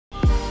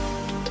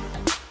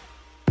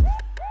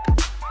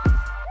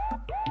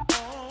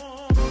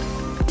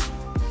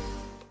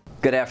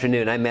Good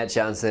afternoon, I'm Matt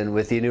Johnson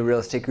with the Anew Real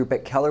Estate Group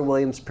at Keller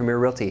Williams Premier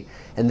Realty,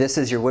 and this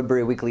is your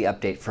Woodbury Weekly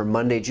update for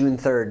Monday, June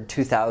 3rd,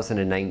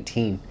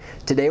 2019.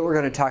 Today we're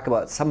going to talk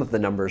about some of the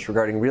numbers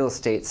regarding real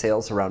estate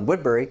sales around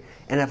Woodbury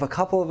and have a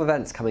couple of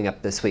events coming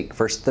up this week.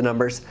 First, the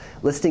numbers.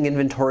 Listing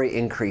inventory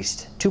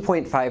increased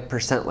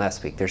 2.5%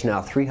 last week. There's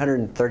now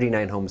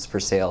 339 homes for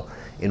sale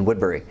in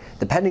Woodbury.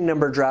 The pending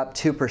number dropped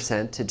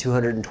 2% to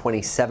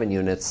 227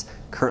 units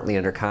currently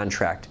under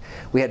contract.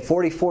 We had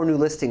 44 new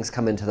listings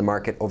come into the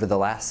market over the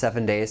last 7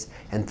 days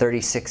and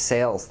 36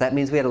 sales. That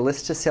means we had a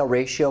list to sale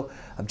ratio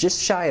of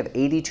just shy of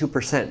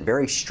 82%.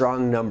 Very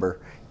strong number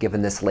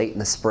given this late in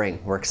the spring.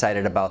 We're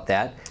excited about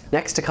that.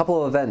 Next, a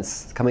couple of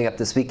events coming up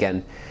this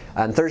weekend.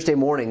 On Thursday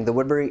morning, the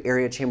Woodbury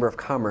Area Chamber of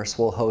Commerce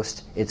will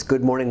host its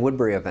Good Morning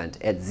Woodbury event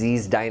at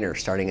Z's Diner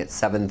starting at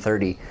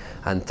 7:30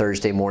 on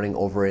Thursday morning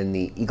over in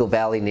the Eagle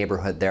Valley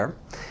neighborhood there.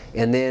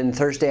 And then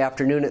Thursday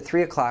afternoon at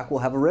 3 o'clock, we'll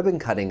have a ribbon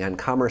cutting on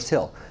Commerce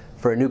Hill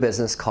for a new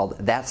business called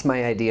That's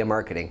My Idea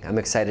Marketing. I'm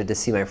excited to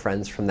see my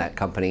friends from that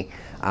company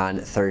on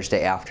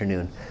Thursday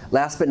afternoon.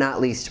 Last but not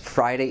least,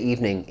 Friday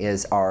evening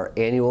is our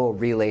annual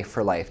Relay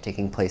for Life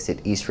taking place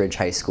at East Ridge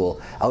High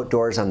School,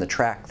 outdoors on the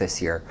track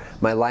this year.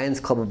 My Lions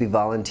Club will be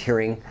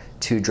volunteering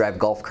to drive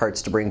golf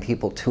carts to bring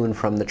people to and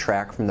from the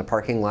track from the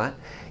parking lot.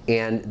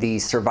 And the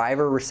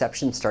survivor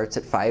reception starts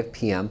at 5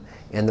 p.m.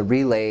 and the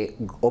relay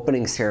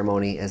opening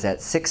ceremony is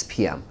at 6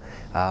 p.m.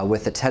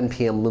 With a 10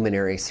 p.m.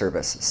 luminary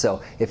service.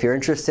 So if you're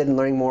interested in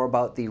learning more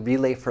about the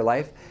Relay for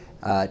Life,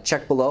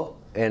 check below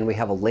and we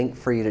have a link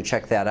for you to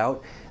check that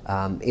out.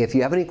 If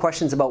you have any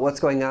questions about what's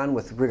going on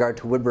with regard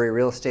to Woodbury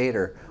real estate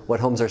or what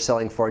homes are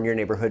selling for in your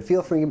neighborhood,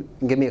 feel free to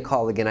give me a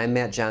call. Again, I'm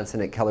Matt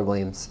Johnson at Keller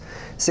Williams,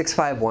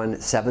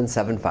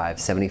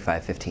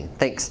 651-775-7515.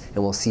 Thanks,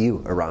 and we'll see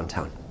you around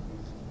town.